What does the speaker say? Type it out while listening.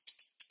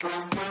Well,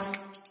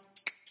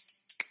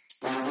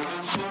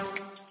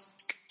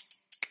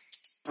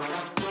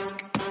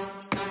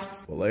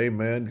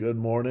 amen. Good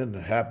morning.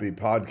 Happy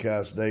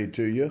podcast day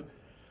to you.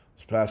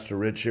 It's Pastor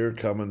Rich here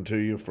coming to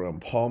you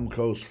from Palm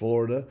Coast,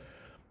 Florida.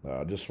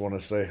 I just want to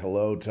say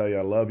hello, tell you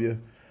I love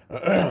you.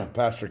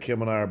 Pastor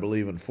Kim and I are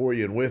believing for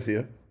you and with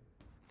you.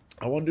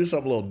 I want to do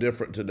something a little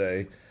different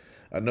today.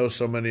 I know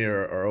so many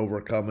are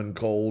overcoming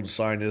cold,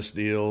 sinus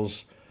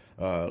deals,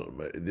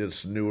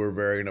 this newer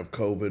variant of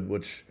COVID,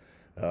 which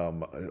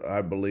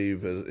I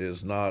believe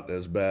is not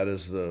as bad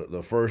as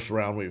the first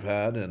round we've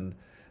had. And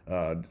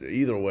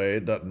either way,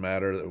 it doesn't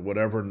matter,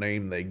 whatever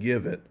name they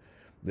give it.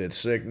 It's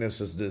sickness,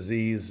 it's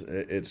disease,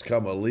 it's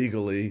come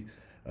illegally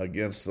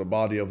against the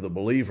body of the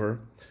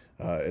believer.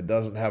 It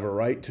doesn't have a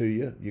right to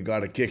you. You got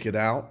to kick it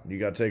out. You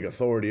got to take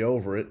authority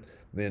over it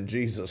in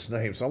Jesus'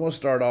 name. So I'm going to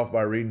start off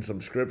by reading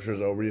some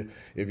scriptures over you.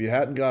 If you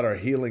hadn't got our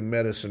healing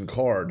medicine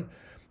card,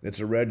 it's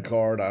a red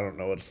card. I don't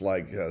know. It's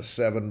like a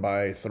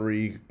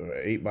 7x3,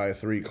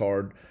 8x3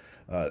 card.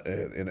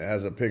 And it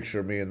has a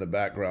picture of me in the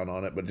background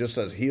on it, but just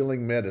says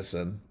healing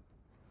medicine.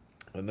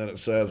 And then it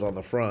says on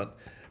the front,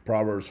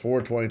 Proverbs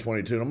 4:20,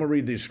 22. And I'm going to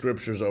read these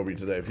scriptures over you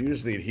today. If you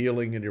just need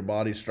healing in your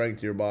body,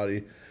 strength to your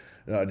body,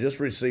 just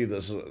receive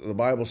this. The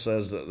Bible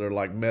says that they're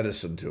like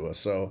medicine to us.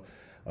 So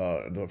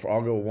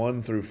I'll go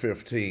 1 through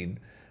 15.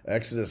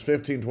 Exodus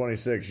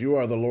 15:26. You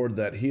are the Lord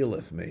that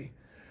healeth me.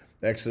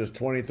 Exodus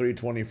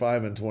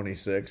 23:25 and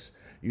 26.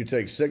 You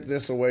take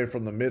sickness away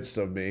from the midst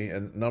of me,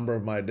 and number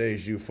of my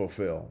days you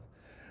fulfill.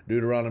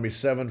 Deuteronomy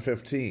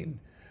 7:15.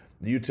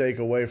 You take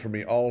away from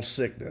me all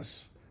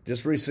sickness.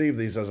 Just receive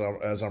these as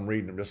I'm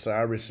reading them. Just say,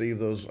 I receive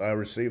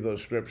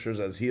those scriptures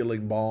as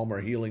healing balm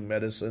or healing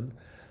medicine.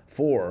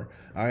 4.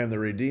 I am the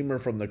redeemer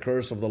from the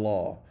curse of the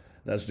law.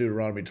 That's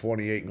Deuteronomy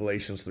 28 and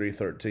Galatians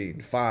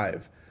 3:13.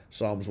 5.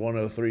 Psalms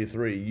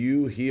 103:3.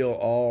 You heal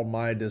all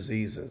my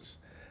diseases.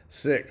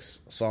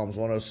 6. Psalms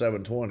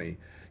 107:20.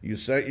 You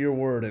sent your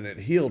word and it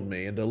healed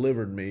me and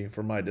delivered me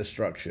from my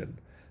destruction.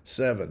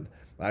 7.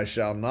 I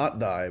shall not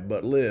die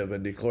but live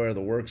and declare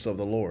the works of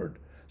the Lord.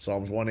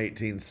 Psalms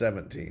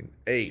 118:17.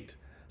 8.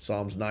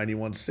 Psalms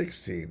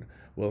 91:16.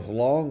 With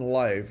long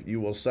life you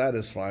will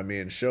satisfy me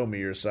and show me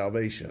your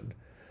salvation.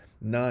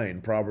 9.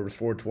 Proverbs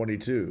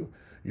 4:22.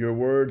 Your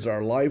words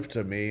are life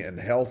to me and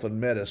health and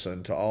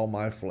medicine to all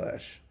my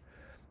flesh.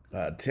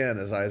 10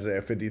 is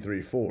Isaiah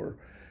 53:4.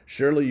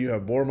 Surely you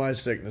have bore my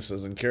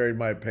sicknesses and carried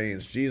my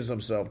pains. Jesus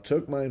himself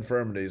took my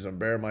infirmities and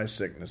bare my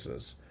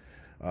sicknesses.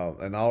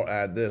 And I'll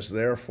add this,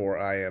 therefore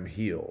I am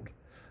healed.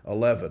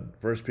 11,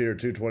 1 Peter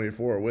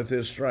 2:24. With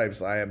his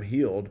stripes I am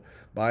healed.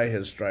 By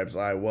his stripes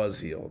I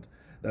was healed.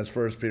 That's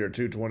 1 Peter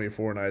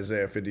 2:24 and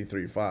Isaiah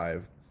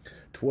 53:5.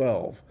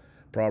 12,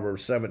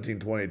 Proverbs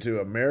 17:22.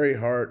 A merry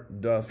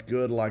heart doth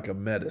good like a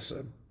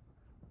medicine.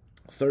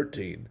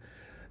 13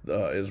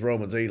 is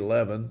Romans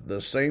 8:11. The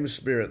same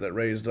spirit that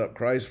raised up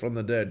Christ from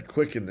the dead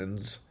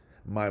quickens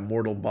my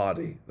mortal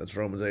body. That's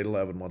Romans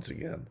 8:11 once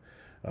again.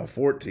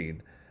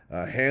 14.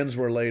 Hands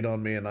were laid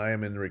on me and I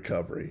am in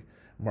recovery.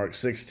 Mark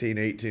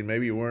 16:18.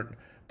 Maybe you weren't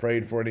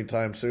prayed for any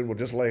time soon. Well,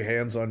 just lay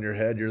hands on your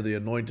head. You're the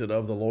anointed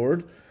of the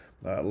Lord.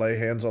 Lay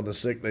hands on the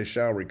sick, they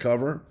shall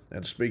recover,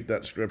 and speak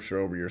that scripture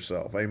over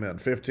yourself. Amen.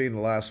 15, the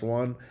last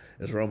one,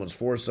 is Romans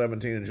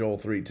 4:17 and Joel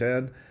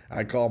 3:10.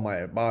 I call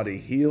my body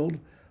healed,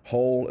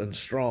 whole, and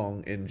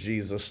strong in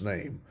Jesus'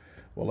 name.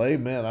 Well,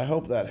 amen. I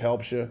hope that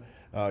helps you.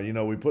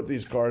 We put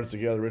these cards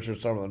together, Richard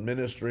Summerlin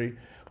Ministry.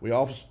 We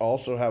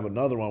also have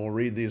another one. We'll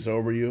read these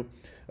over you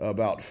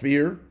about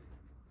fear.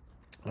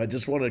 I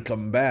just want to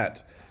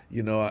combat,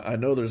 I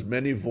know there's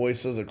many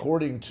voices.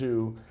 According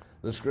to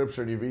the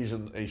scripture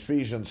in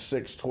Ephesians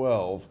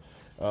 6:12,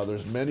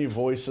 there's many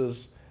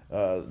voices,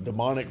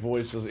 demonic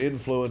voices,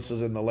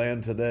 influences in the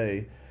land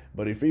today.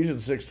 But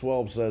Ephesians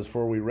 6:12 says,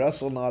 for we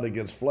wrestle not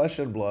against flesh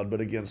and blood,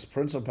 but against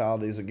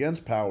principalities,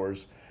 against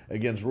powers,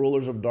 against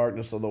rulers of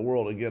darkness of the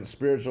world, against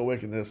spiritual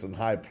wickedness in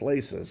high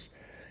places.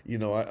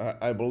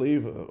 I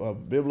believe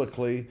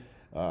biblically,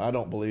 I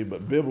don't believe,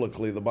 but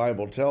biblically the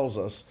Bible tells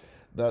us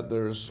that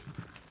there's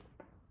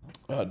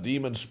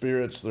demon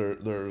spirits,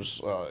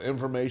 there's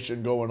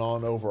information going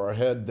on over our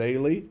head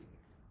daily.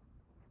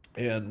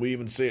 And we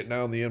even see it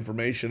now in the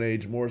information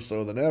age more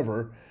so than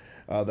ever,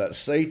 that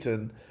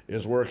Satan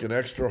is working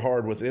extra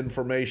hard with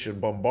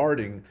information,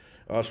 bombarding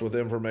us with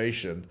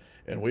information.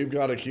 And we've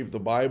got to keep the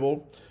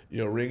Bible,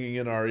 ringing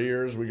in our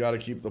ears. We got to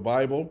keep the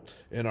Bible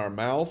in our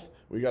mouth.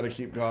 We got to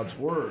keep God's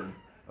word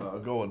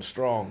going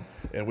strong.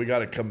 And we got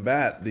to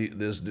combat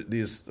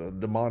these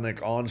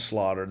demonic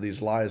onslaught or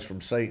these lies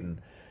from Satan.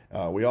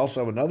 We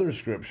also have another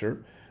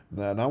scripture,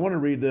 and I want to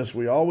read this.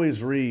 We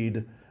always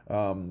read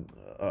 2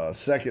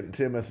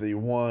 Timothy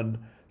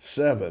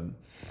 1:7,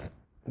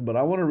 but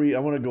I want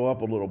to go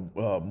up a little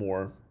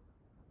more.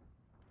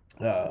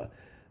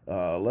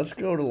 Let's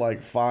go to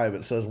like 5.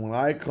 It says, when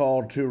I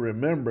call to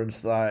remembrance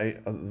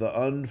the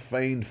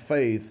unfeigned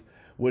faith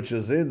which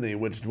is in thee,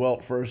 which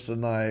dwelt first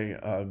in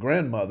thy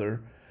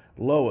grandmother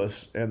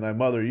Lois and thy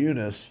mother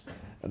Eunice,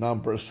 and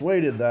I'm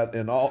persuaded that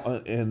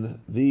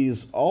in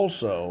these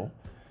also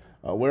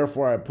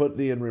Wherefore I put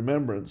thee in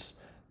remembrance,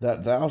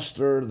 that thou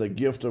stir the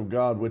gift of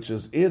God which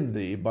is in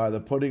thee by the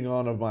putting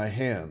on of my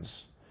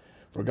hands.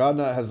 For God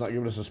has not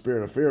given us a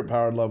spirit of fear,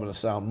 power, love, and a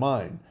sound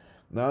mind.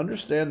 Now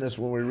understand this,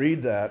 when we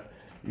read that,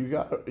 you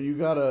got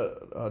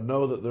to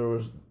know that there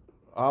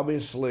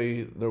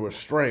was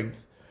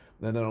strength,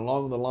 and then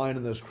along the line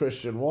in this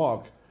Christian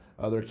walk,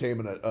 there came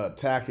an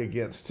attack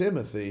against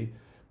Timothy,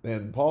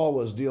 and Paul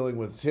was dealing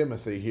with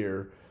Timothy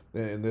here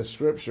in this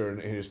scripture,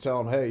 and he's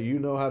telling him, hey, you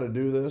know how to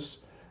do this,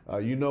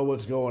 you know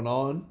what's going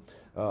on,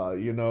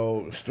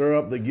 stir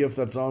up the gift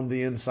that's on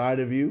the inside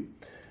of you.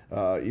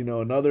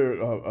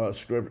 Another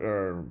script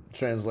or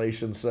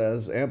translation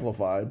says,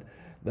 Amplified,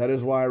 that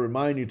is why I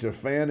remind you to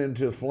fan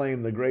into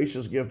flame the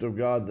gracious gift of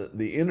God,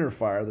 the inner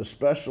fire, the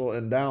special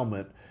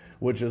endowment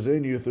which is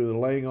in you through the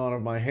laying on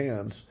of my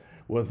hands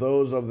with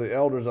those of the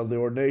elders of the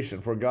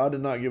ordination. For God did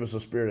not give us a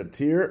spirit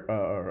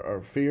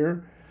of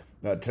fear,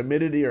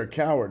 timidity, or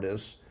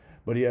cowardice,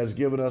 but he has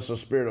given us a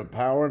spirit of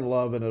power and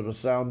love and of a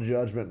sound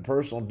judgment and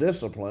personal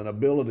discipline,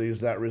 abilities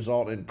that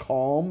result in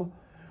calm,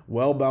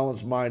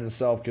 well-balanced mind and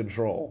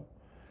self-control.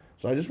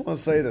 So I just want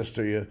to say this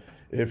to you.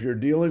 If you're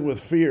dealing with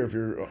fear, if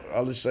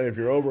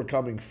you're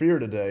overcoming fear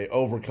today,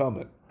 overcome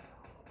it.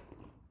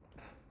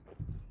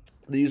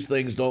 These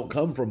things don't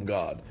come from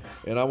God.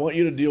 And I want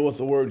you to deal with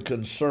the word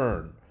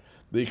concern,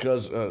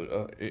 because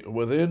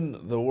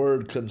within the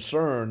word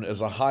concern is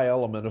a high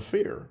element of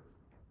fear.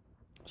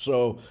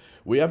 So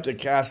we have to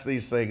cast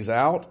these things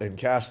out and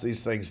cast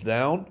these things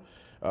down.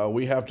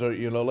 We have to,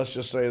 let's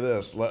just say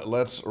this.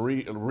 Let's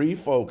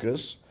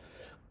refocus.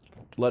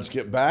 Let's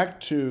get back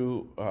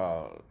to,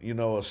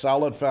 a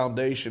solid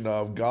foundation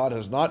of God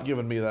has not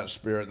given me that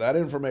spirit. That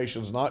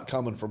information is not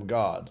coming from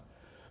God.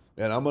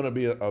 And I'm going to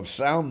be of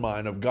sound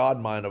mind, of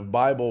God mind, of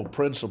Bible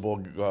principle,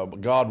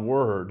 God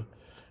word,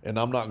 and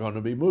I'm not going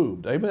to be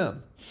moved.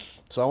 Amen.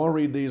 So I want to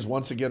read these.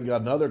 Once again,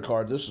 got another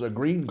card. This is a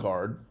green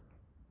card.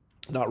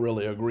 Not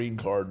really a green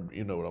card,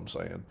 you know what I'm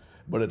saying,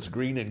 but it's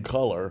green in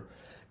color.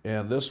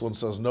 And this one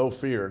says, no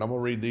fear. And I'm going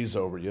to read these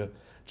over you.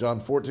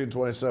 John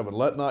 14:27,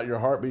 let not your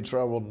heart be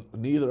troubled,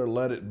 neither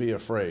let it be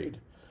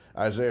afraid.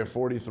 Isaiah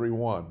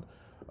 43:1,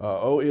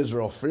 O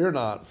Israel, fear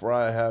not, for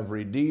I have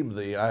redeemed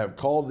thee. I have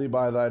called thee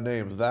by thy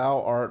name.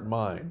 Thou art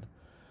mine.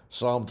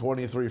 Psalm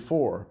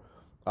 23:4,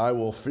 I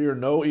will fear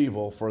no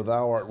evil, for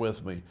thou art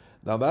with me.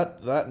 Now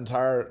that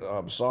entire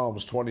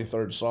Psalms,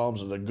 23rd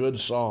Psalms, is a good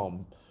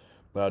psalm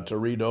to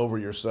read over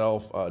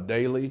yourself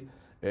daily.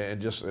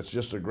 And it's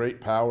just a great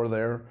power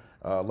there.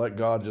 Let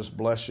God just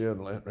bless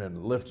you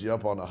and lift you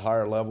up on a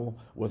higher level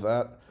with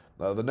that.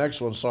 The next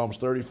one, Psalms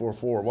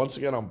 34:4. Once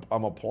again,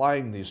 I'm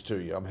applying these to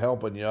you. I'm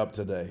helping you up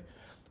today.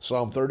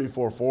 Psalm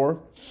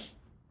 34:4.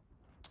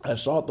 I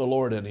sought the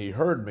Lord, and he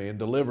heard me and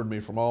delivered me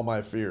from all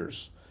my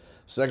fears.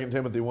 2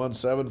 Timothy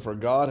 1:7. For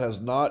God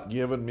has not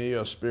given me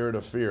a spirit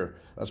of fear.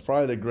 That's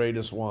probably the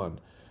greatest one.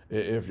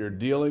 If you're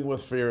dealing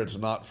with fear, it's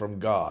not from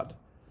God.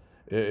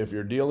 If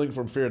you're dealing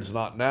from fear, it's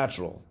not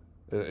natural.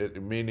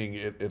 Meaning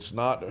it's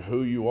not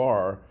who you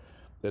are.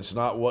 It's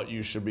not what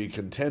you should be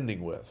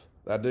contending with.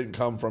 That didn't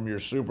come from your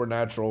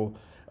supernatural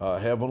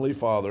heavenly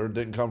Father. It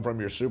didn't come from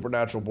your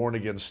supernatural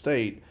born-again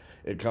state.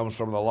 It comes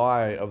from the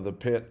lie of the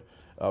pit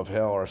of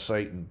hell or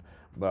Satan.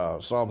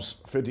 Psalms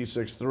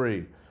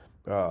 56:3.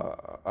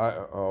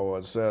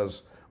 It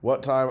says,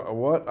 What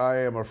I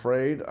am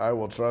afraid, I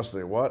will trust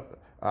thee. What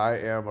I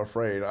am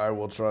afraid, I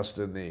will trust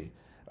in thee.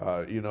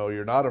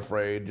 You're not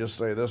afraid. Just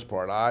say this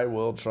part. I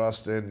will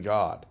trust in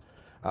God.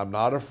 I'm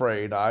not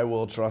afraid. I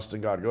will trust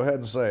in God. Go ahead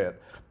and say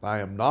it. I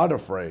am not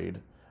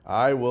afraid.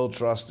 I will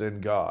trust in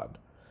God.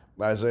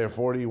 Isaiah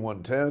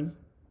 41:10.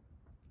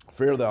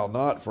 Fear thou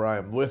not, for I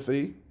am with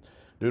thee.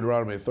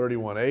 Deuteronomy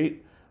 31:8.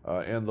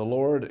 And the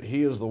Lord,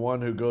 he is the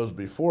one who goes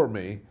before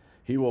me.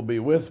 He will be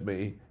with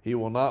me. He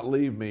will not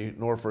leave me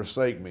nor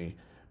forsake me.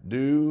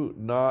 Do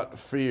not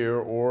fear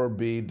or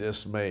be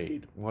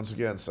dismayed. Once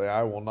again, say,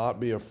 I will not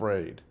be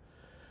afraid.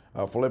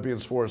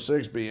 Philippians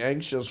 4:6. Be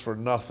anxious for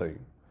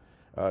nothing.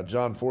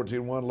 John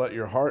 14:1,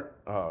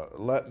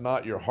 let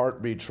not your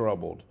heart be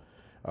troubled.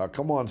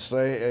 Come on,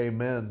 say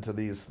amen to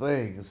these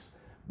things.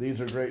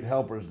 These are great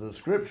helpers. The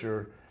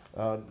scripture,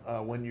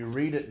 when you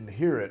read it and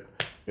hear it,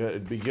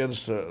 it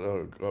begins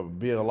to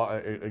be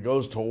it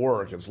goes to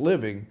work. It's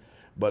living,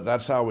 but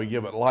that's how we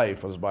give it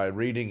life, is by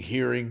reading,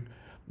 hearing.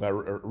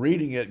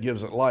 Reading it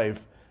gives it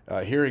life.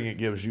 Hearing it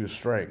gives you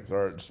strength,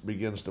 or it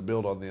begins to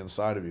build on the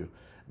inside of you.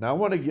 Now I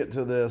want to get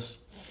to this.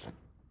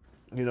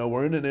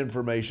 We're in an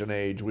information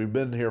age. We've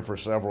been here for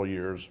several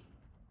years.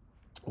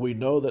 We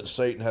know that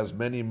Satan has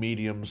many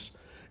mediums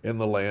in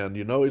the land.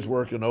 He's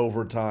working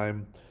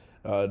overtime,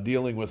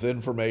 dealing with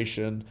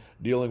information,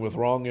 dealing with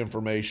wrong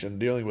information,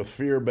 dealing with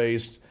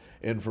fear-based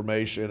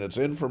information. It's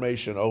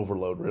information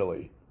overload,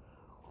 really.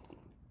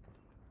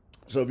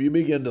 So if you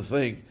begin to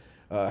think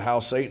how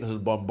Satan has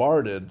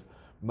bombarded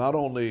not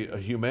only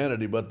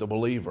humanity, but the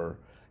believer,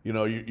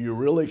 you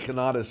really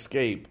cannot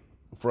escape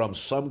from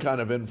some kind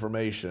of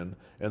information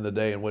in the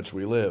day in which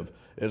we live.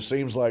 It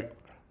seems like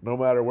No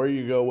matter where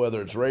you go,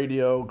 whether it's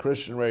radio,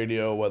 Christian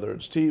radio, whether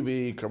it's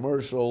TV,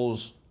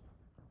 commercials,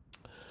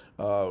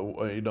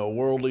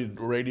 worldly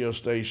radio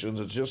stations,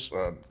 it's just,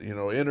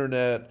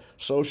 internet,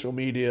 social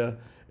media,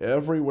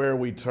 everywhere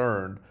we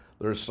turn,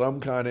 there's some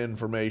kind of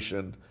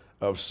information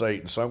of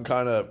Satan, some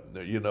kind of,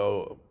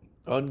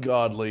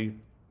 ungodly,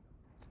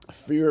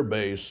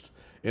 fear-based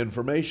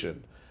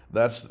information.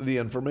 That's the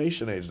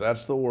information age.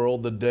 That's the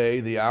world, the day,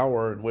 the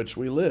hour in which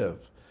we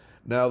live.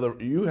 Now,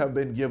 you have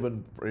been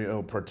given,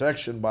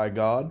 protection by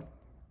God.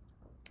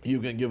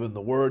 You've been given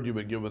the Word. You've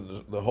been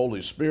given the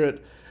Holy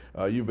Spirit.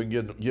 You've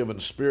been given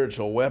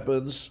spiritual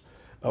weapons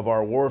of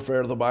our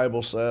warfare, the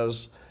Bible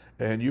says.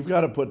 And you've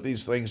got to put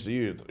these things to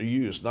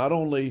use. Not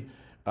only,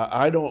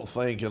 I don't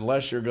think,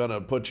 unless you're going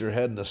to put your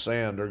head in the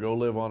sand or go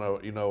live on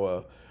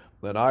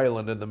an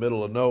island in the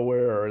middle of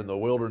nowhere or in the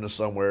wilderness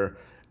somewhere,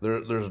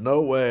 there's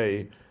no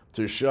way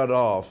to shut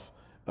off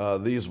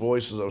these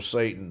voices of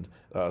Satan.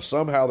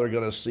 Somehow they're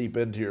going to seep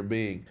into your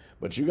being.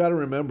 But you got to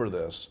remember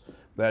this,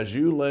 that as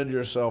you lend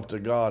yourself to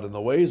God and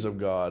the ways of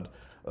God,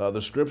 the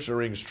scripture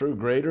rings true.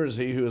 Greater is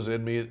he who is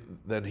in me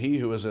than he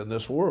who is in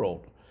this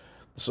world.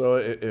 So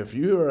if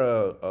you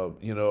are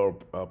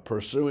a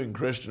pursuing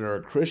Christian or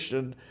a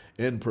Christian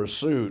in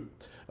pursuit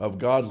of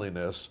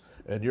godliness,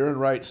 and you're in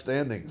right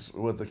standings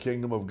with the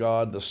kingdom of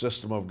God, the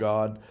system of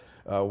God,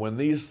 when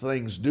these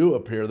things do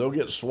appear, they'll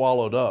get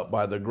swallowed up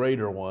by the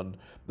greater one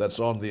that's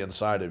on the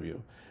inside of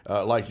you.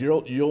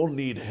 You'll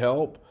need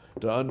help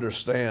to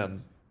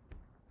understand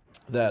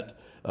that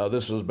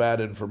this is bad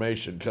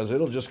information, because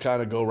it'll just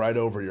kind of go right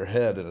over your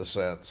head in a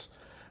sense.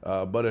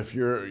 But if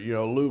you're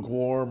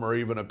lukewarm or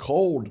even a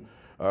cold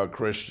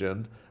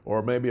Christian,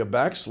 or maybe a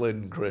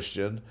backslidden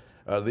Christian,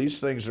 these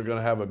things are going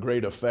to have a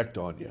great effect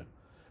on you.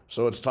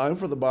 So it's time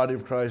for the body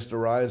of Christ to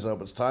rise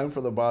up. It's time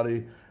for the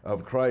body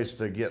of Christ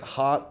to get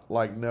hot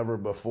like never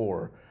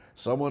before.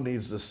 Someone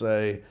needs to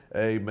say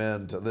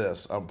amen to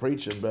this. I'm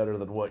preaching better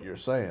than what you're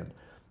saying.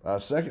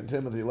 2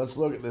 Timothy, let's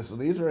look at this.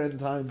 And these are end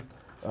time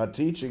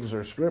teachings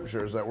or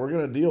scriptures that we're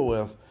going to deal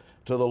with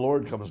till the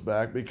Lord comes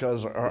back,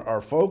 because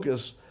our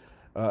focus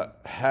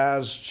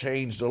has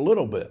changed a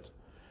little bit.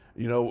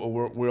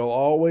 We'll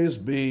always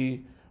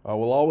be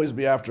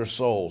after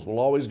souls. We'll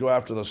always go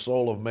after the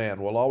soul of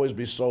man. We'll always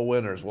be soul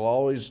winners. We'll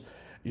always,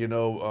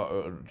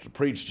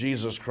 preach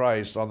Jesus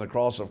Christ on the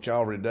cross of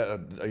Calvary.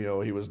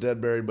 He was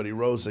dead, buried, but he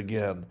rose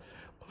again.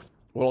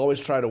 We'll always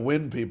try to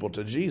win people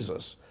to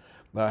Jesus.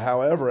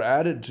 However,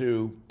 added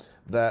to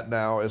that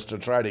now is to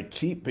try to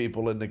keep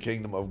people in the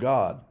kingdom of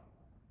God.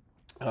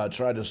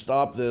 Try to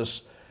stop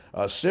this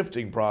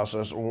sifting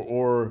process,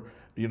 or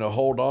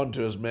hold on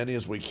to as many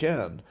as we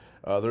can.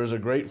 There's a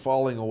great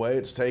falling away.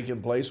 It's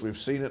taken place. We've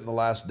seen it in the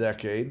last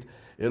decade.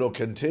 It'll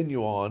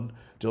continue on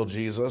till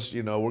Jesus.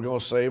 We're going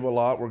to save a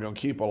lot. We're going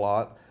to keep a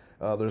lot.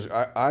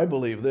 I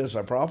believe this.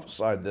 I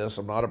prophesied this.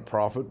 I'm not a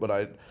prophet, but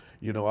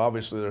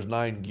obviously there's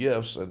 9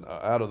 gifts, and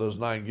out of those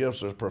 9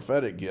 gifts, there's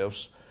prophetic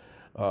gifts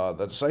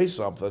that say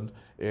something.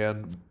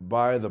 And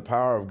by the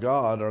power of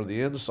God, or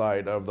the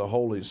insight of the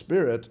Holy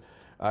Spirit,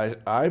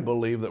 I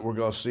believe that we're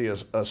going to see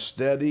a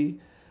steady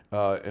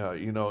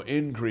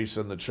increase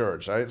in the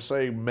church. I didn't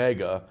say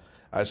mega.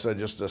 I said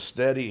just a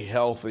steady,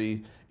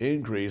 healthy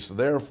increase.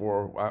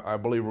 Therefore, I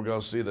believe we're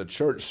going to see the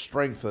church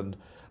strengthened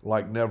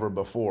like never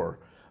before.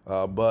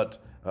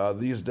 But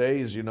these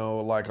days,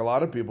 like a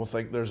lot of people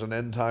think there's an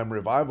end-time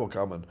revival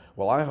coming.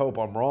 Well, I hope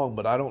I'm wrong,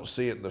 but I don't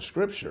see it in the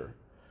scripture.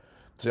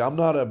 See, I'm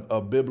not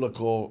a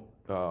biblical,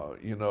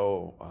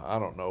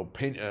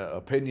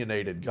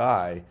 opinionated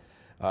guy.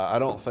 I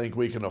don't think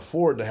we can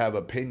afford to have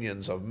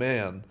opinions of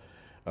man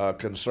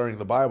concerning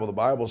the Bible. The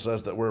Bible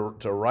says that we're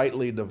to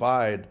rightly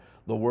divide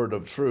the word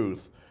of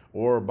truth,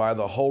 or by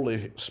the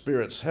Holy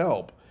Spirit's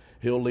help,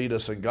 he'll lead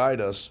us and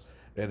guide us,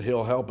 and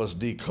he'll help us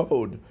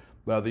decode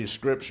these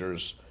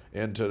scriptures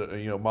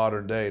into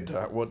modern day,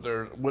 to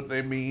what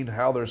they mean,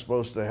 how they're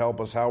supposed to help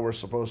us, how we're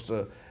supposed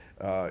to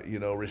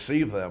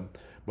receive them.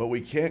 But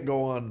we can't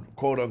go on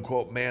quote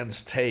unquote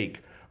man's take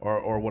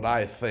or what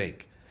I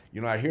think.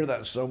 I hear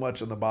that so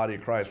much in the body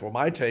of Christ. Well,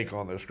 my take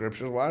on the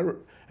scriptures,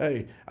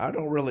 I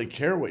don't really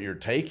care what your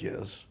take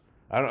is.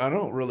 I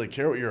don't really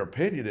care what your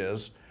opinion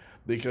is,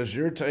 because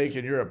your take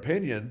and your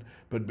opinion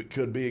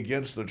could be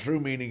against the true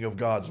meaning of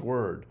God's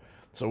word.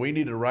 So we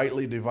need to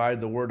rightly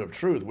divide the word of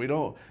truth. We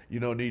don't,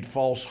 need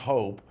false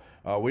hope.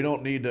 We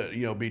don't need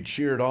to, be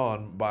cheered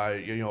on by,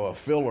 a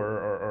filler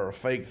or a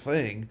fake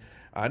thing.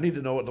 I need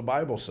to know what the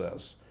Bible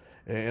says.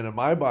 And in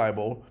my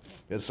Bible,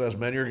 it says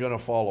many are going to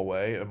fall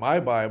away. In my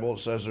Bible, it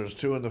says there's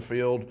 2 in the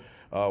field,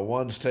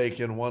 one's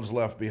taken, one's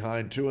left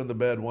behind, 2 in the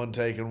bed, 1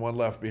 taken, 1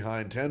 left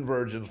behind, 10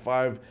 virgins,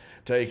 5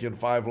 taken,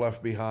 5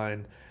 left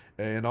behind,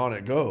 and on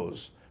it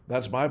goes.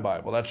 That's my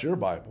Bible. That's your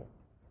Bible.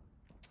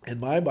 In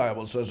my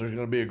Bible, it says there's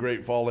going to be a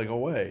great falling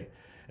away.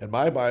 In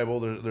my Bible,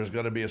 there's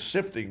going to be a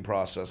sifting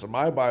process. In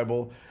my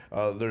Bible,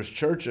 there's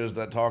churches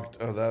that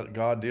that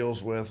God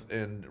deals with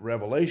in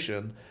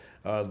Revelation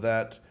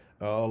that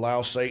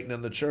allow Satan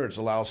in the church,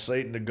 allow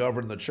Satan to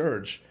govern the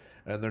church,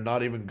 and they're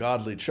not even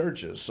godly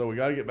churches. So we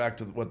got to get back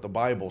to what the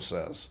Bible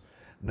says.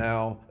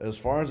 Now, as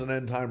far as an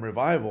end time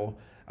revival,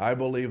 I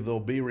believe there'll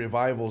be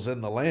revivals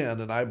in the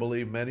land, and I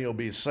believe many will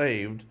be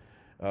saved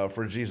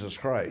for Jesus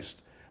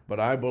Christ. But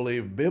I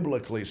believe,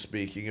 biblically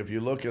speaking, if you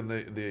look in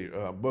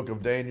the book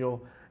of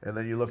Daniel, and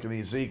then you look in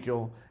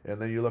Ezekiel,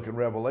 and then you look in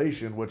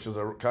Revelation, which is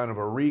a kind of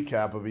a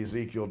recap of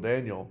Ezekiel,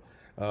 Daniel,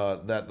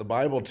 that the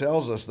Bible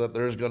tells us that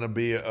there's going to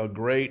be a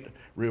great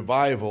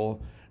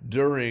revival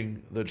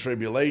during the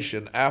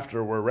tribulation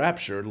after we're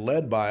raptured,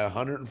 led by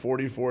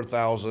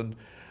 144,000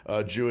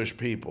 Jewish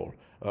people,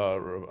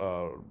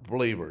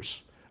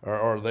 believers.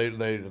 Or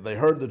they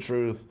heard the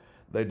truth,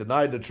 they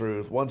denied the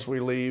truth. Once we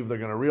leave, they're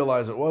going to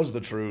realize it was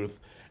the truth,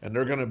 and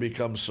they're going to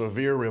become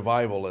severe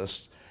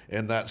revivalists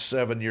in that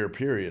 7-year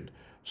period.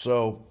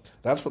 So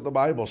that's what the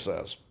Bible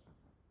says.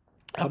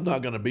 I'm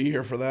not going to be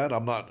here for that.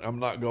 I'm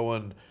not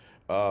going,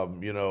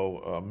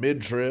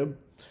 mid-trib.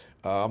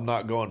 I'm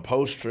not going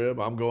post-trib.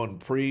 I'm going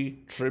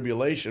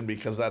pre-tribulation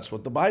because that's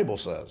what the Bible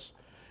says.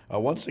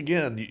 Once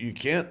again, you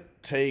can't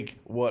take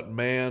what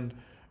man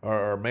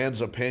or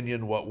man's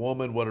opinion,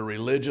 what a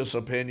religious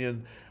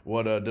opinion,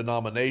 what a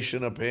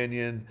denomination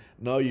opinion.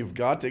 No, you've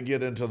got to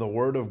get into the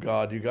Word of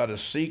God. You've got to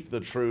seek the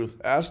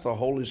truth. Ask the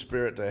Holy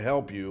Spirit to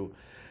help you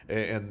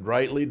and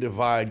rightly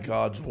divide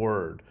God's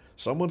Word.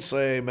 Someone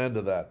say amen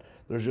to that.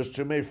 There's just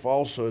too many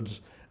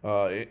falsehoods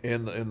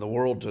in the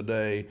world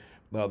today.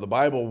 The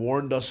Bible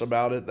warned us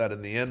about it, that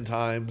in the end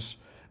times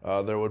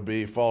there would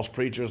be false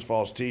preachers,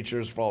 false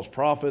teachers, false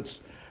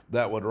prophets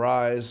that would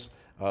rise.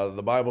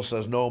 The Bible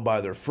says, know them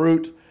by their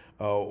fruit.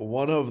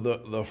 One of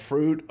the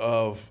fruit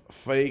of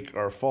fake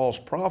or false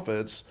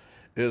prophets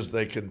is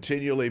they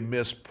continually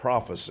miss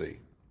prophecy.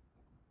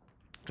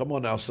 Come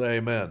on now, say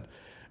amen.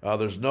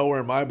 There's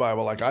nowhere in my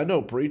Bible, like I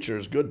know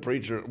preachers, good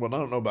preachers, well, I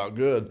don't know about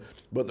good,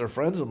 but they're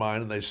friends of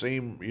mine and they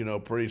seem,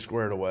 pretty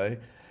squared away.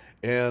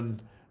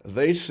 And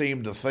they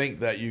seem to think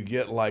that you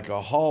get like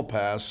a hall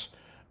pass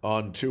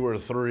on 2 or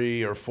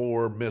 3 or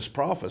 4 missed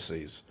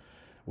prophecies.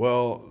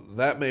 Well,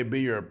 that may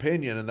be your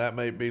opinion and that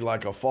may be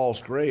like a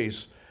false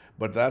grace,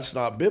 but that's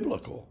not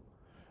biblical.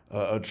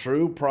 A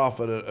true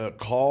prophet, a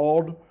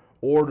called,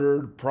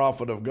 ordered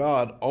prophet of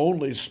God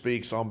only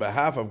speaks on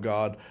behalf of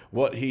God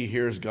what he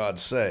hears God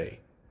say.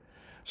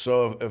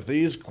 So if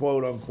these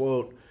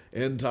quote-unquote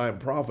end-time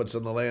prophets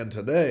in the land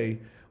today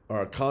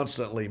are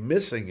constantly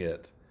missing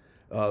it,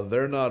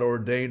 they're not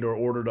ordained or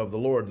ordered of the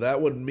Lord.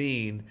 That would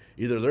mean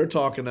either they're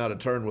talking out of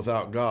turn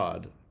without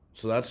God.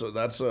 So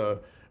that's a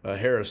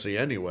heresy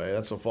anyway.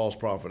 That's a false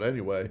prophet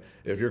anyway.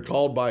 If you're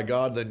called by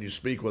God, then you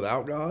speak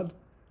without God.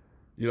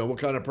 What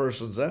kind of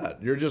person's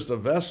that? You're just a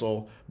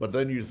vessel, but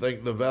then you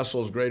think the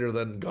vessel is greater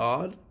than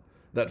God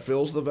that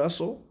fills the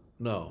vessel?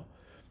 No.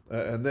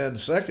 And then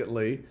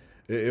secondly,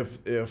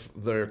 if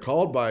they're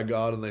called by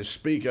God and they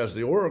speak as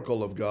the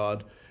oracle of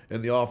God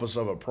in the office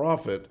of a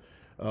prophet,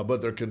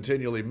 but they're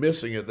continually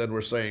missing it, then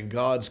we're saying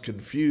God's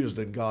confused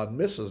and God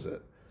misses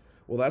it.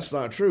 Well, that's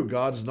not true.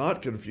 God's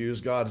not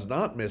confused. God's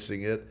not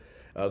missing it.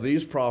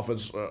 These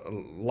prophets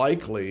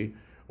likely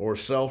or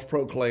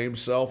self-proclaimed,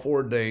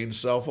 self-ordained,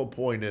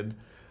 self-appointed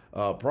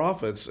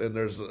prophets, and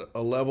there's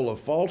a level of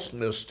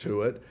falseness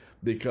to it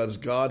because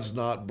God's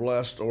not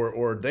blessed or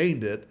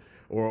ordained it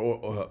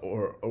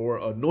or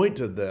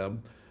anointed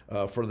them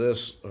for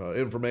this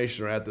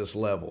information or at this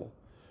level.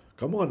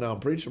 Come on now, I'm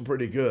preaching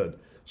pretty good.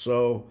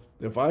 So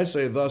if I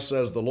say, thus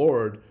says the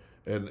Lord,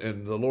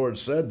 and the Lord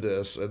said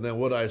this, and then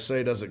what I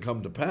say doesn't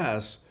come to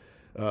pass,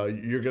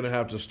 you're going to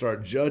have to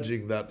start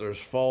judging that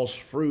there's false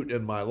fruit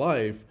in my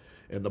life,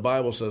 and the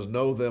Bible says,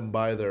 know them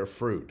by their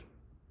fruit.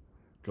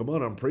 Come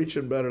on, I'm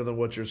preaching better than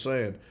what you're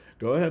saying.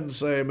 Go ahead and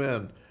say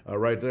amen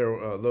right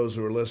there, those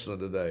who are listening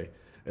today.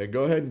 And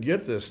go ahead and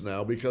get this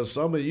now, because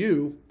some of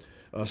you,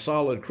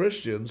 solid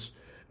Christians,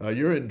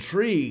 you're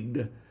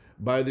intrigued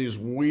by these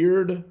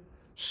weird,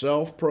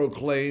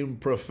 self-proclaimed,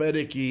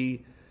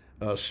 prophetic-y,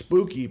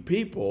 spooky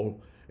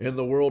people in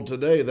the world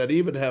today that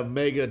even have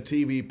mega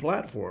TV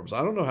platforms.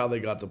 I don't know how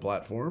they got the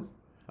platform.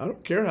 I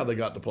don't care how they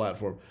got the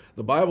platform.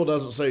 The Bible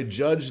doesn't say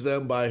judge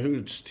them by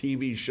whose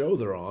TV show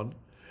they're on.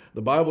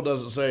 The Bible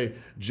doesn't say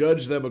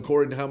judge them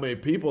according to how many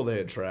people they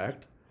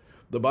attract.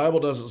 The Bible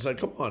doesn't say,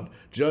 come on,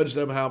 judge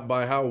them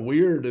by how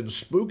weird and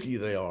spooky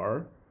they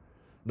are.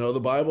 No, the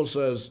Bible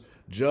says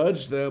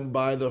judge them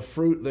by the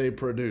fruit they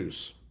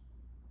produce.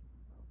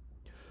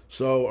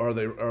 So are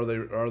they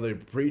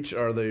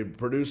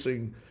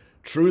producing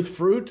truth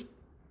fruit?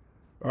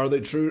 Are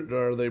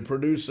they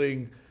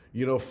producing,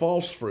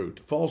 false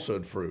fruit,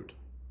 falsehood fruit?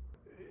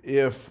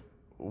 If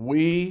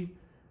we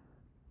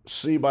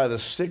see by the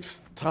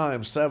 6th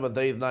time, 7th,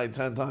 8th, 9th,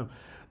 10th time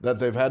that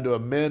they've had to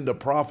amend a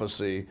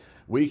prophecy,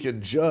 we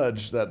can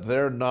judge that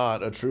they're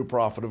not a true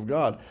prophet of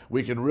God.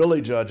 We can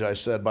really judge, I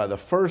said, by the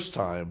first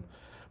time,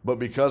 but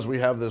because we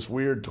have this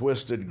weird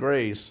twisted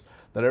grace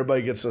that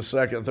everybody gets a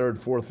 2nd, 3rd,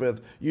 4th,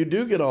 5th, you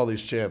do get all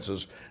these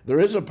chances. There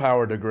is a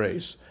power to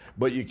grace,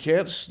 but you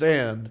can't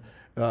stand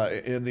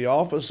in the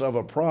office of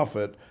a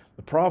prophet,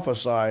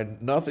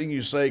 prophesied, nothing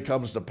you say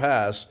comes to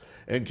pass,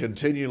 and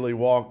continually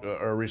walk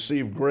or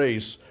receive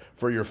grace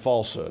for your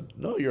falsehood.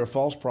 No, you're a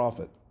false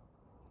prophet.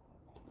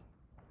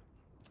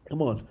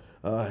 Come on,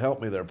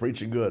 help me there.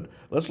 Preaching good.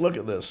 Let's look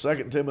at this.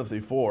 2 Timothy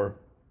 4,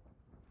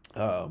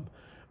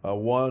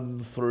 1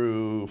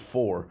 through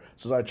 4. It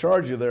says, I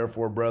charge you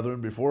therefore,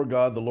 brethren, before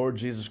God the Lord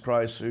Jesus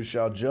Christ, who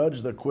shall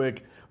judge the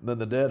quick and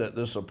the dead at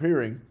this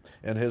appearing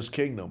in his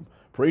kingdom.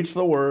 Preach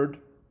the word.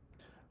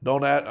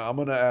 Don't add. I'm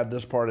going to add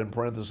this part in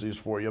parentheses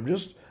for you.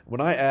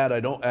 When I add,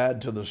 I don't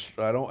add to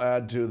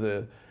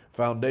the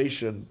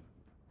foundation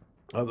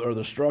or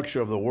the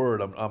structure of the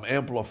word. I'm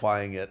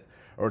amplifying it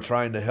or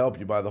trying to help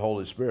you by the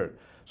Holy Spirit.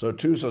 So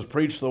 2 says,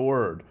 preach the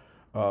word.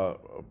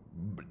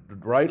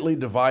 Rightly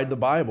divide the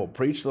Bible.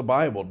 Preach the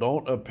Bible.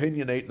 Don't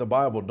opinionate the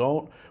Bible.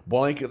 Don't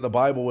blanket the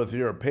Bible with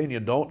your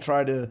opinion. Don't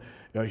try to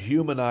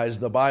humanize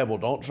the Bible.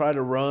 Don't try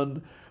to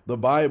run the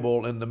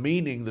Bible and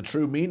the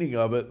true meaning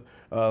of it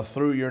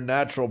through your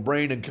natural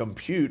brain and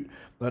compute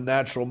the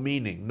natural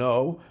meaning.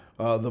 No,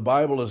 the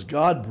Bible is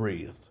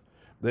God-breathed.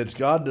 It's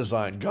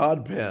God-designed,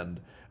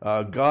 God-penned,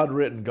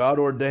 God-written,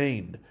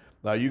 God-ordained.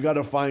 Now, you got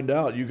to find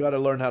out. You got to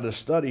learn how to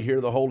study, hear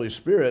the Holy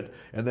Spirit,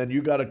 and then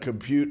you got to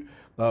compute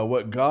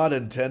what God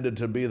intended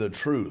to be the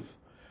truth.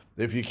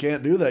 If you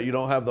can't do that, you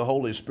don't have the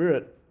Holy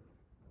Spirit.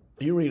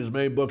 You read as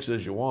many books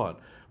as you want.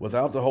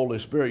 Without the Holy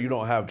Spirit, you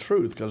don't have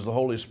truth, because the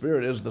Holy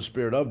Spirit is the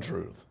Spirit of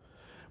truth.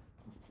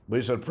 But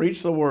he said,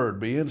 preach the word,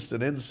 be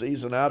instant in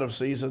season, out of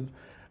season,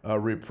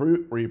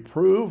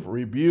 reprove,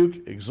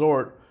 rebuke,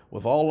 exhort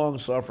with all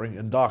long-suffering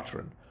and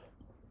doctrine.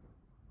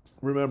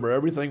 Remember,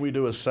 everything we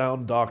do is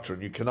sound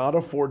doctrine. You cannot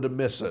afford to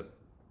miss it,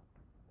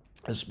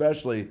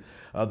 especially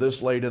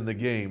this late in the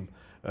game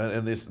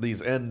and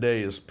these end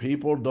days.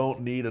 People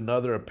don't need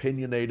another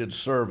opinionated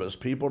service.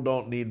 People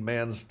don't need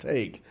man's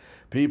take.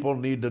 People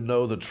need to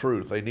know the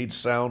truth. They need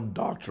sound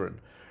doctrine.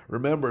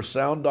 Remember,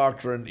 sound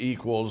doctrine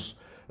equals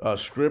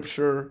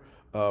Scripture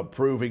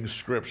proving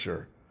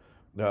Scripture.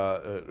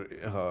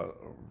 Wrong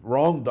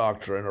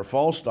doctrine or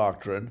false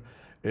doctrine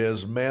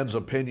is man's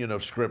opinion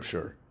of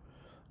Scripture.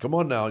 Come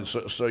on now,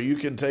 so you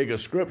can take a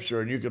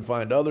Scripture and you can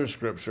find other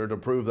Scripture to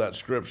prove that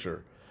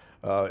Scripture.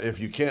 If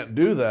you can't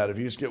do that, if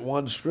you just get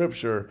one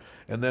Scripture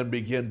and then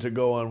begin to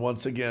go on,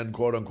 once again,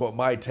 quote unquote,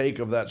 my take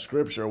of that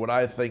Scripture, what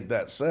I think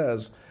that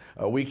says,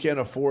 we can't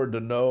afford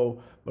to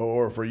know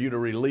or for you to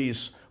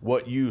release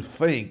what you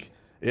think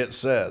it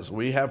says.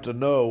 We have to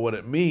know what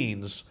it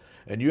means,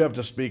 and you have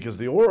to speak as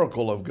the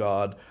oracle of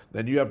God.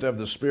 Then you have to have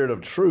the Spirit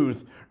of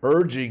truth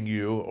urging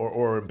you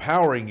or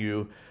empowering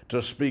you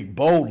to speak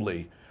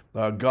boldly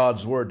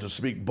God's word, to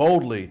speak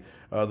boldly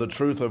the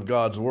truth of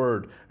God's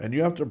word. And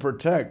you have to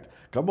protect,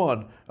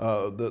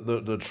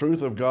 the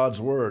truth of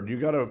God's word. You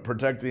got to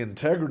protect the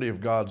integrity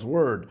of God's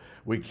word.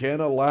 We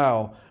can't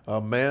allow a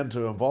man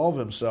to involve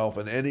himself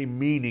in any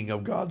meaning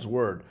of God's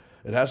word.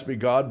 It has to be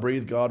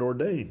God-breathed,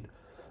 God-ordained.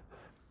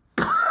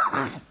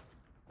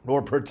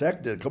 Or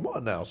protected. Come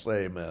on now,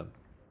 say amen.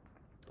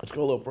 Let's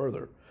go a little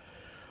further.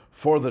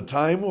 For the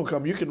time will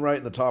come. You can write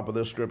in the top of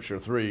this scripture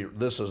 3,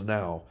 this is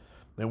now.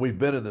 And we've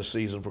been in this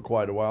season for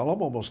quite a while.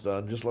 I'm almost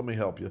done. Just let me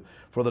help you.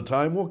 For the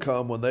time will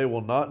come when they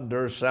will not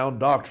endure sound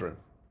doctrine,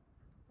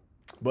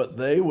 but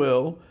they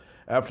will,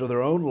 after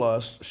their own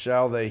lust,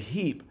 shall they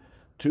heap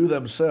to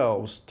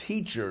themselves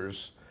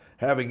teachers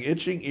having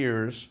itching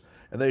ears,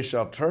 and they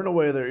shall turn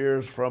away their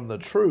ears from the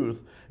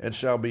truth and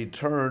shall be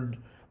turned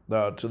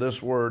to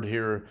this word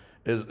here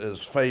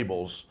is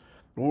fables.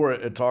 Or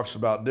it talks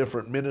about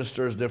different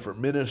ministers, different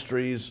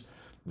ministries,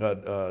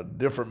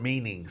 different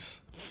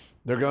meanings.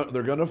 They're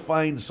going to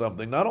find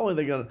something. Not only are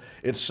they going to,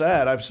 it's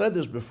sad. I've said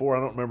this before. I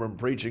don't remember him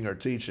preaching or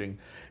teaching.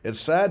 It's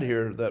sad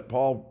here that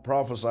Paul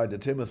prophesied to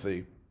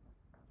Timothy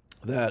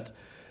that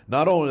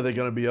not only are they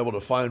going to be able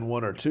to find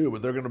one or two,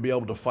 but they're going to be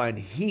able to find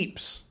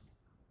heaps.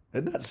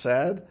 Isn't that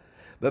sad?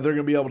 That they're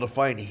going to be able to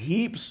find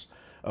heaps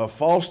of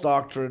false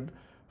doctrine,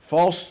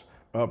 false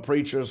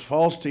preachers,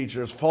 false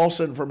teachers, false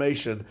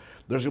information.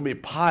 There's going to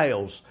be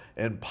piles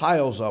and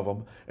piles of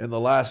them in the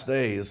last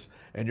days.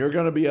 And you're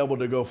going to be able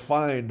to go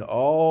find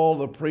all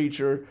the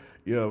preacher,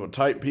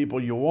 type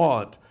people you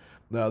want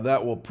now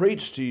that will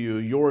preach to you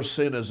your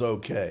sin is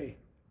okay.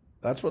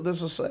 That's what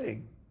this is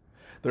saying.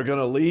 They're going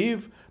to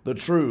leave the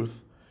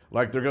truth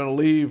like they're going to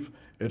leave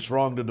it's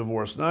wrong to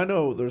divorce. Now, I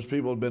know there's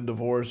people who have been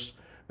divorced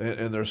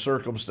and their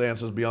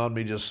circumstances beyond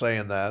me just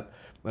saying that.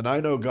 And I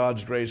know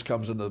God's grace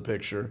comes into the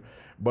picture.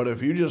 But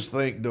if you just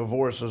think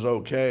divorce is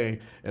okay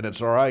and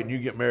it's all right and you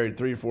get married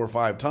 3, 4,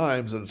 5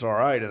 times and it's all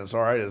right and it's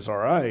all right and it's all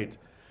right,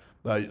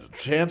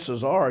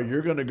 chances are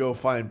you're going to go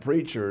find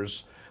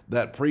preachers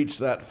that preach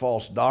that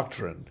false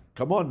doctrine.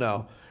 Come on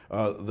now.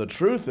 The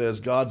truth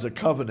is God's a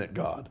covenant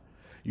God.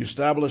 You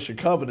establish a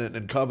covenant,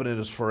 and covenant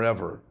is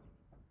forever.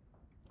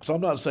 So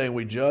I'm not saying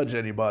we judge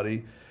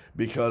anybody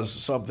because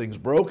something's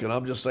broken.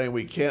 I'm just saying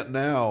we can't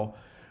now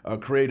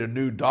create a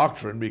new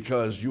doctrine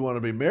because you want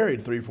to be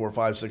married 3, 4,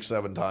 5, 6,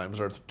 7 times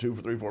or 2,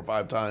 3, 4,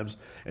 5 times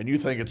and you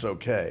think it's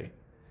okay.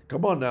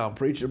 Come on now. I'm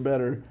preaching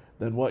better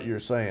than what you're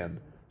saying.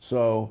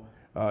 So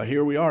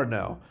here we are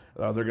now.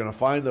 They're going to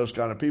find those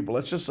kind of people.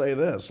 Let's just say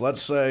this.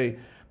 Let's say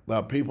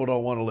people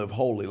don't want to live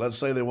holy. Let's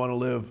say they want to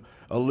live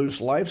a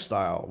loose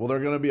lifestyle. Well, they're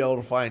going to be able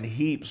to find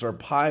heaps or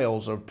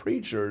piles of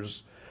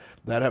preachers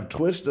that have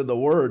twisted the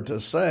word to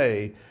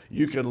say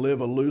you can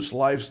live a loose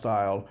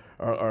lifestyle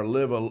or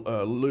live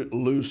a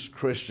loose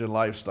Christian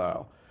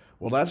lifestyle.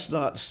 Well, that's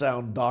not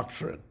sound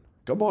doctrine.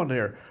 Come on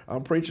here.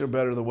 I'm preaching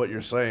better than what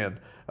you're saying.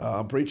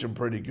 I'm preaching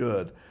pretty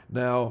good.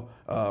 Now,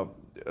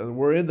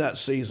 we're in that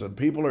season.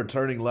 People are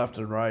turning left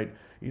and right.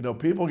 You know,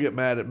 people get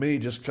mad at me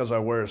just because I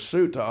wear a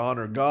suit to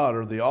honor God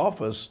or the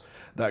office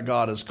that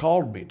God has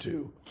called me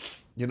to.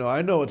 You know,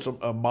 I know it's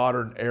a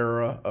modern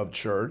era of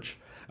church.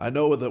 I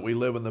know that we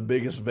live in the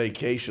biggest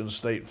vacation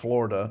state,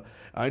 Florida.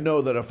 I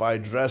know that if I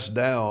dress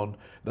down,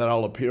 that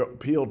I'll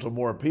appeal to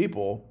more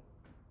people.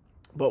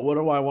 But what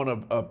do I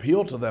want to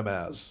appeal to them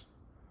as?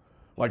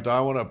 Like, do I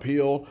want to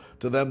appeal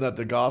to them that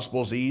the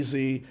gospel's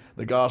easy,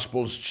 the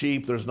gospel's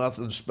cheap, there's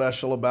nothing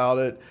special about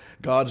it,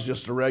 God's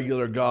just a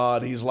regular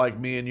God, he's like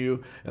me and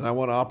you, and I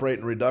want to operate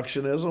in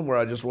reductionism where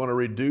I just want to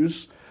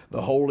reduce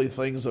the holy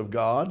things of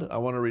God. I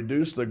want to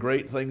reduce the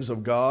great things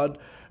of God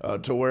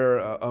to where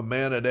a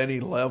man at any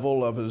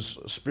level of his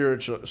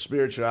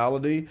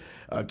spirituality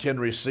can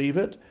receive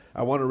it.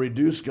 I want to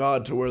reduce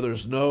God to where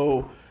there's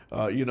no,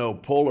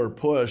 pull or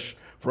push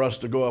for us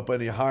to go up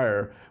any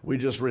higher. We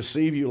just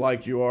receive you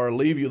like you are,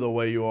 leave you the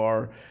way you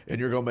are, and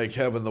you're going to make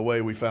heaven the way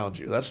we found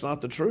you. That's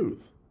not the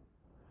truth.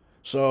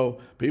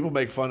 So people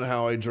make fun of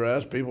how I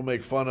dress. People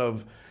make fun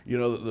of,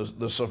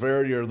 the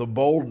severity or the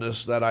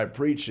boldness that I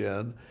preach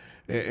in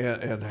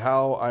and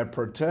how I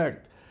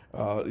protect,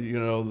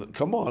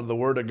 come on, the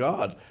Word of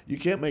God. You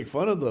can't make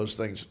fun of those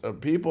things.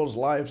 People's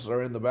lives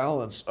are in the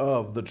balance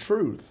of the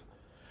truth.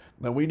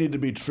 Now, we need to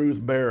be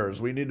truth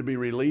bearers. We need to be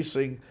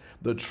releasing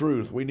the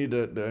truth. We need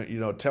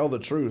to, tell the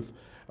truth.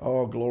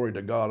 Oh, glory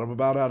to God. I'm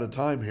about out of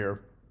time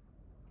here.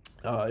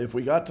 If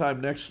we got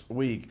time next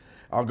week,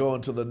 I'll go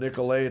into the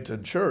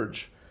Nicolaitan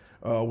church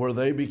where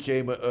they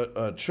became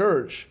a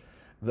church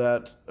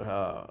that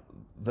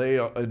they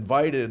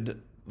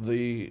invited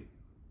the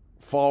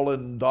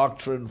fallen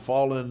doctrine,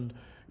 fallen,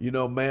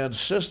 man's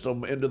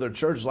system into their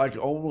church,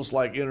 almost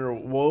like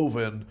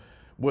interwoven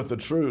with the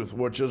truth,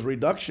 which is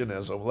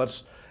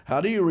reductionism. How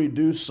do you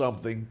reduce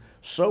something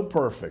so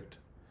perfect,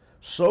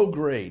 so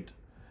great?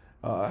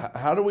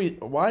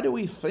 Why do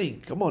we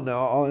think? Come on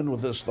now, I'll end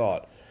with this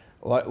thought.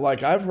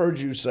 Like I've heard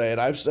you say,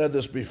 and I've said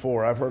this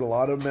before, I've heard a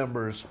lot of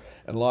members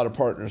and a lot of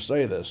partners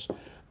say this,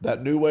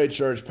 that New Way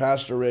Church,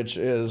 Pastor Rich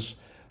is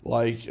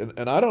like,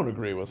 and I don't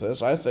agree with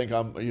this. I think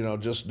I'm,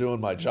 just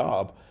doing my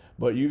job.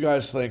 But you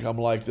guys think I'm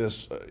like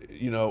this,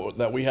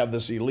 that we have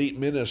this elite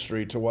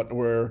ministry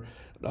where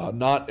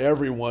not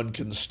everyone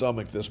can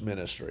stomach this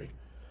ministry.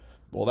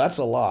 Well, that's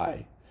a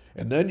lie.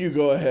 And then you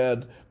go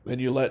ahead and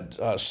you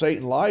let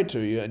Satan lie to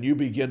you, and you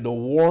begin to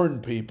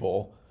warn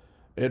people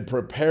and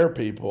prepare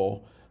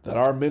people that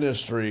our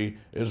ministry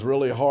is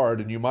really hard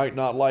and you might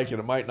not like it.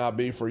 It might not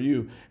be for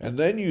you. And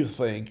then you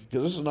think,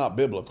 because this is not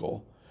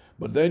biblical,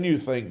 but then you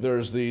think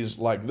there's these,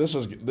 like this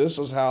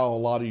is how a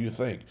lot of you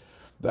think,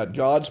 that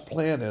God's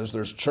plan is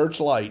there's church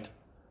light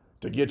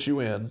to get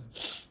you in,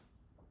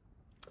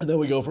 and then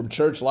we go from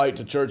church light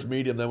to church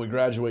medium, then we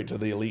graduate to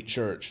the elite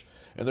church.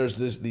 And there's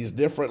these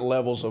different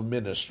levels of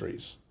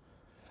ministries.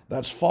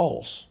 That's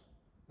false.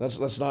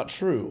 That's not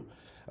true.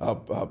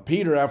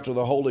 Peter, after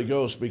the Holy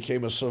Ghost,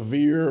 became a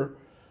severe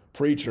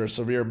preacher, a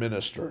severe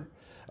minister.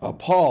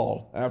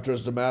 Paul, after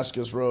his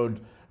Damascus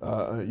Road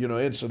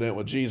incident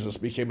with Jesus,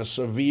 became a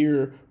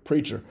severe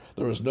preacher.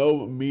 There was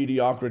no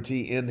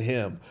mediocrity in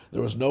him.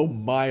 There was no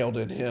mild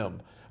in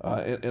him.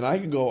 And I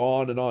can go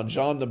on and on.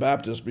 John the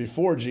Baptist,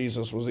 before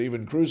Jesus was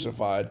even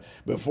crucified,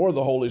 before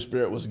the Holy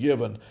Spirit was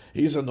given,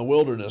 he's in the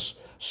wilderness,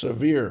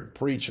 severe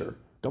preacher.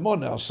 Come on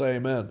now, say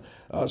amen.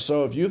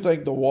 So if you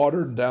think the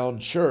watered down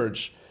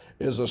church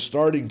is a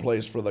starting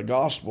place for the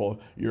gospel,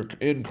 you're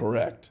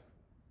incorrect.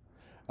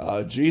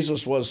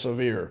 Jesus was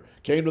severe,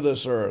 came to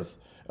this earth,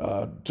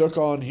 took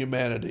on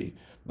humanity,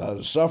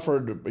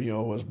 suffered,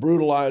 was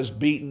brutalized,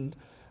 beaten,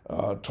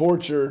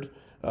 tortured,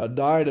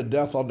 died a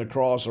death on the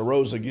cross,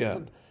 arose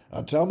again.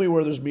 Tell me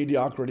where there's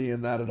mediocrity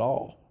in that at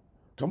all.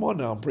 Come on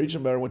now, I'm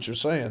preaching better than what you're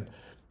saying.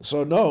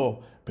 So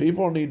no,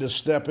 people need to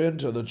step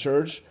into the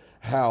church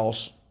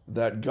house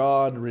that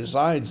God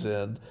resides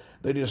in.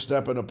 They need to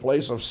step in a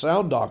place of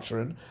sound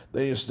doctrine.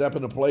 They need to step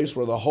in a place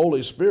where the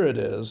Holy Spirit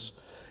is,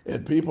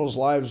 and people's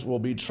lives will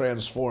be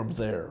transformed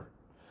there.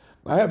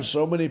 I have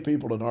so many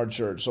people in our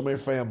church, so many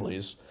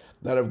families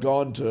that have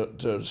gone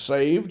to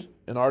saved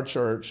in our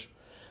church,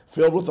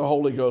 filled with the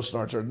Holy Ghost in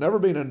our church, never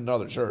been in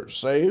another church,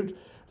 saved,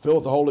 filled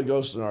with the Holy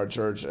Ghost in our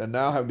church, and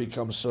now have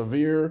become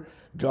severe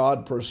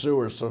God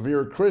pursuers,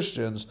 severe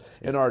Christians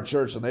in our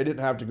church, and they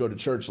didn't have to go to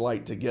church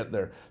light to get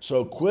there.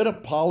 So quit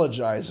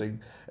apologizing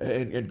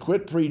and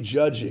quit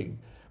prejudging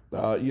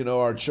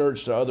our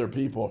church to other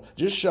people.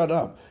 Just shut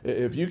up.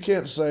 If you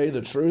can't say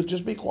the truth,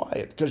 just be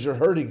quiet because you're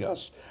hurting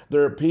us.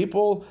 There are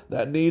people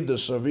that need the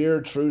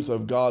severe truth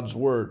of God's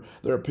word.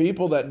 There are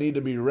people that need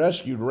to be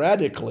rescued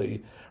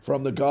radically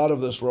from the God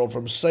of this world,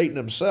 from Satan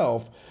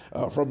himself,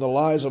 from the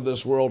lies of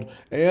this world,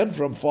 and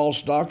from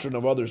false doctrine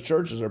of other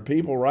churches. There are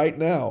people right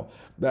now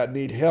that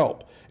need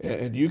help.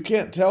 And you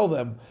can't tell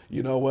them,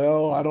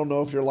 well, I don't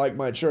know if you're like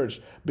my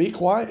church. Be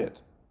quiet.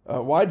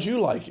 Why'd you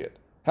like it?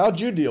 How'd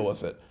you deal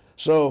with it?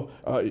 So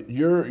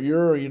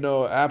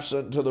you're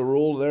absent to the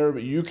rule there,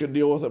 but you can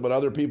deal with it, but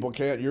other people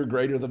can't. You're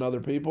greater than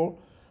other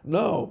people.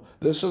 No,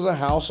 this is a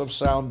house of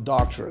sound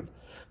doctrine.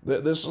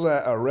 This is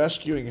a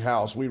rescuing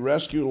house. We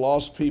rescue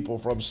lost people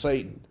from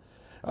Satan.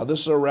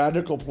 This is a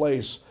radical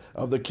place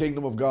of the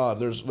kingdom of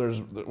God.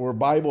 We're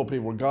Bible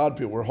people, we're God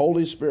people, we're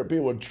Holy Spirit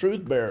people, we're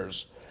truth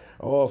bearers.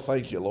 Oh,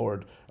 thank you,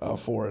 Lord,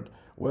 for it.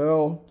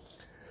 Well,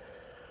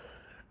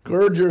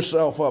 gird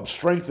yourself up,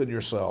 strengthen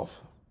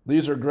yourself.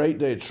 These are great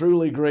days,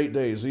 truly great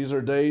days. These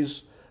are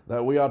days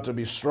that we ought to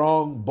be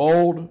strong,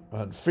 bold,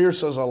 and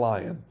fierce as a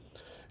lion.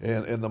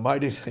 And in the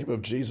mighty name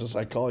of Jesus,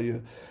 I call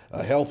you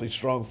a healthy,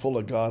 strong, full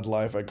of God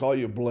life. I call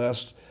you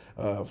blessed,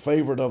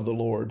 favored of the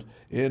Lord,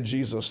 in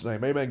Jesus'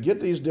 name. Amen. Get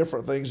these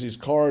different things, these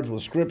cards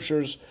with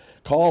scriptures.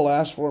 Call,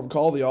 ask for them.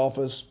 Call the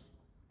office.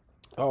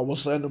 We'll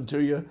send them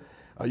to you.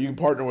 You can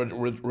partner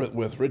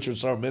with Richard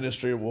Summer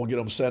Ministry. We'll get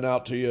them sent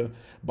out to you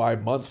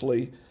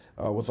bi-monthly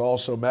with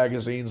also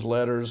magazines,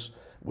 letters.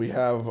 We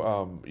have,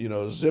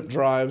 zip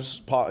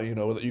drives,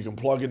 that you can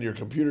plug in your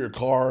computer, your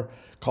car.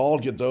 Call,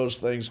 get those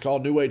things. Call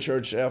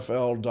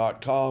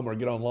newwaychurchfl.com or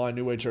get online,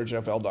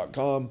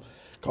 newwaychurchfl.com.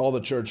 Call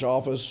the church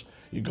office.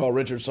 You can call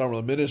Richard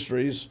Summerlin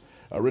Ministries,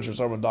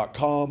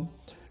 richardsummerlin.com,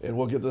 and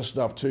we'll get this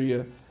stuff to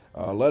you.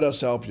 Let us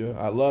help you.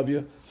 I love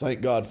you.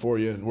 Thank God for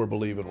you, and we're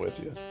believing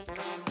with you.